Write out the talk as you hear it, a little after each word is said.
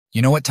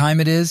You know what time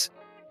it is?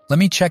 Let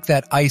me check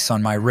that ice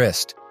on my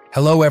wrist.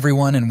 Hello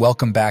everyone and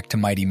welcome back to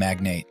Mighty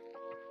Magnate.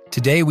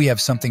 Today we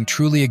have something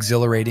truly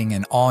exhilarating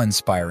and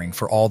awe-inspiring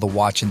for all the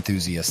watch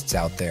enthusiasts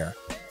out there.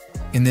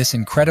 In this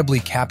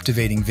incredibly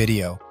captivating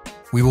video,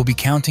 we will be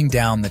counting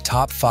down the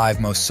top 5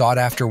 most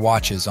sought-after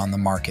watches on the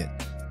market.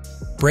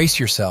 Brace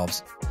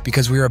yourselves,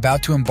 because we are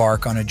about to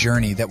embark on a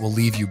journey that will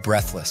leave you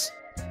breathless.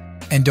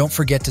 And don't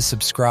forget to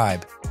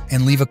subscribe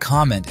and leave a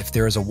comment if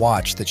there is a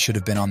watch that should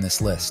have been on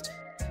this list.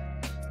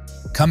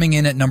 Coming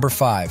in at number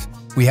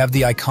 5, we have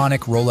the iconic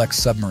Rolex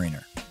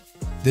Submariner.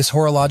 This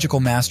horological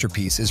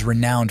masterpiece is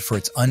renowned for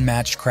its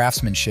unmatched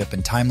craftsmanship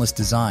and timeless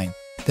design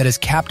that has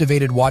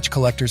captivated watch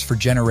collectors for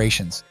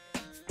generations.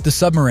 The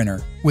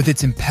Submariner, with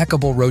its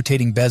impeccable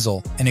rotating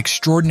bezel and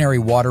extraordinary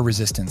water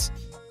resistance,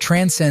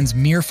 transcends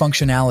mere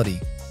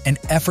functionality and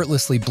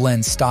effortlessly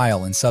blends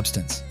style and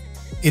substance.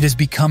 It has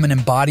become an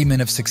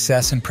embodiment of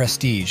success and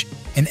prestige,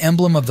 an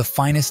emblem of the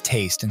finest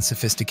taste and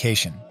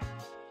sophistication.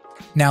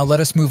 Now let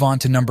us move on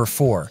to number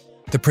 4,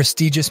 the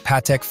prestigious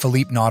Patek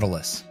Philippe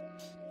Nautilus.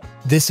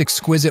 This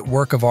exquisite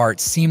work of art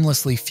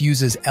seamlessly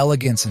fuses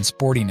elegance and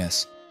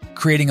sportiness,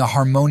 creating a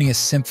harmonious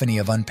symphony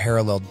of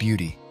unparalleled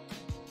beauty.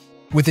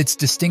 With its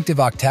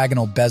distinctive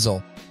octagonal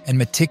bezel and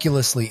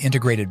meticulously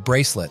integrated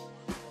bracelet,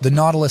 the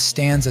Nautilus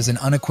stands as an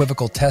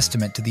unequivocal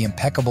testament to the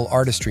impeccable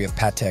artistry of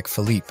Patek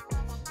Philippe.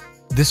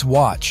 This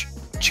watch,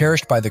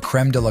 cherished by the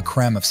crème de la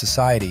crème of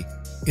society,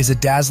 is a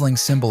dazzling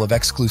symbol of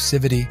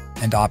exclusivity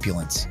and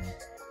opulence.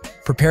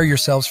 Prepare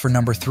yourselves for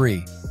number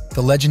 3,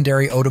 the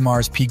legendary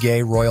Audemars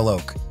Piguet Royal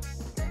Oak.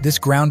 This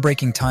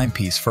groundbreaking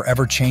timepiece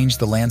forever changed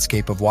the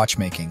landscape of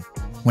watchmaking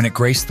when it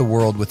graced the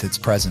world with its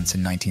presence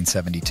in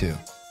 1972.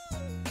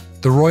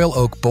 The Royal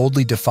Oak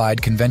boldly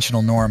defied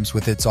conventional norms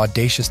with its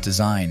audacious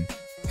design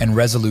and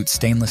resolute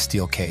stainless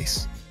steel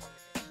case.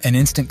 An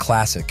instant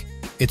classic,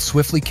 it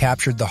swiftly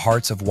captured the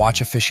hearts of watch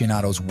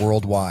aficionados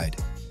worldwide.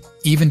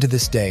 Even to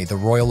this day, the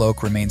Royal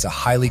Oak remains a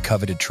highly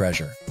coveted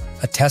treasure,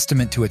 a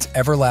testament to its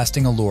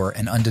everlasting allure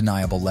and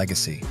undeniable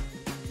legacy.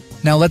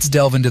 Now let's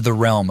delve into the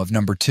realm of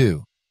number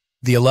 2,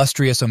 the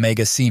illustrious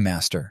Omega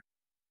Seamaster.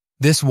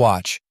 This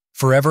watch,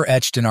 forever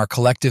etched in our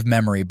collective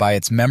memory by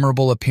its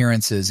memorable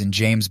appearances in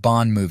James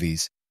Bond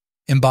movies,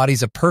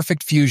 embodies a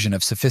perfect fusion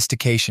of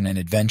sophistication and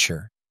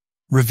adventure.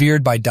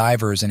 Revered by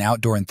divers and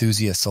outdoor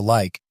enthusiasts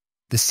alike,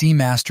 the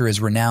Seamaster is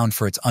renowned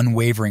for its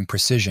unwavering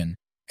precision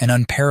and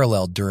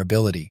unparalleled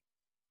durability.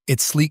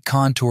 Its sleek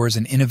contours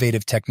and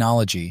innovative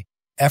technology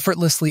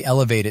effortlessly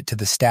elevate it to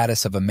the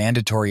status of a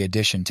mandatory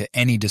addition to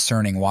any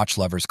discerning watch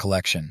lover's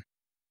collection.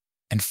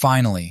 And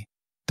finally,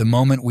 the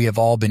moment we have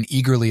all been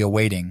eagerly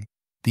awaiting,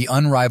 the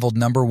unrivaled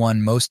number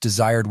 1 most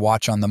desired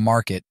watch on the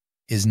market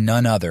is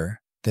none other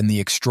than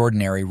the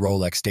extraordinary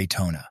Rolex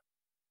Daytona.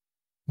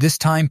 This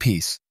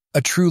timepiece,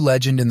 a true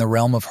legend in the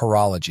realm of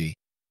horology,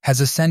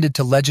 has ascended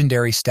to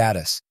legendary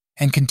status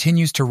and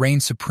continues to reign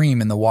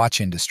supreme in the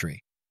watch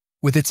industry.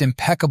 With its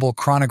impeccable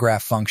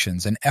chronograph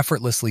functions and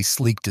effortlessly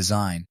sleek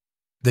design,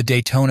 the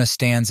Daytona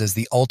stands as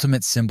the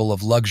ultimate symbol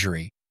of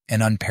luxury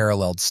and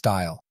unparalleled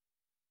style.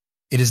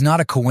 It is not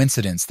a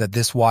coincidence that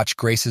this watch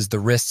graces the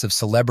wrists of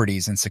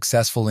celebrities and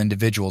successful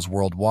individuals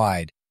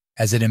worldwide,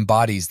 as it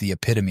embodies the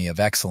epitome of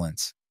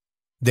excellence.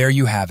 There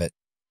you have it,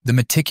 the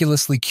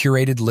meticulously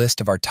curated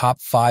list of our top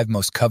 5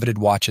 most coveted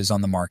watches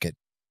on the market.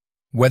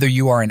 Whether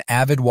you are an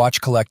avid watch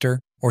collector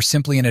or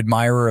simply an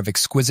admirer of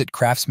exquisite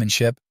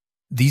craftsmanship,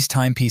 these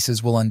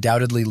timepieces will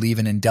undoubtedly leave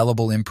an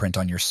indelible imprint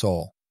on your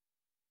soul.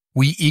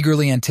 We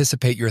eagerly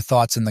anticipate your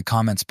thoughts in the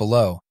comments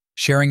below,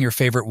 sharing your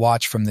favorite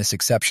watch from this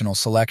exceptional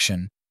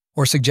selection,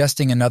 or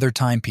suggesting another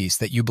timepiece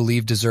that you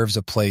believe deserves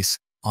a place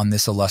on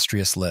this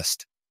illustrious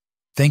list.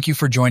 Thank you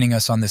for joining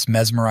us on this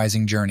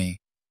mesmerizing journey,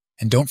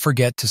 and don't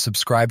forget to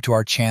subscribe to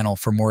our channel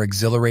for more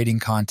exhilarating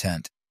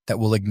content that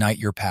will ignite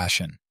your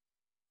passion.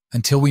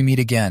 Until we meet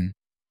again,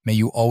 may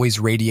you always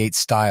radiate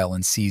style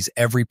and seize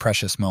every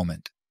precious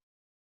moment.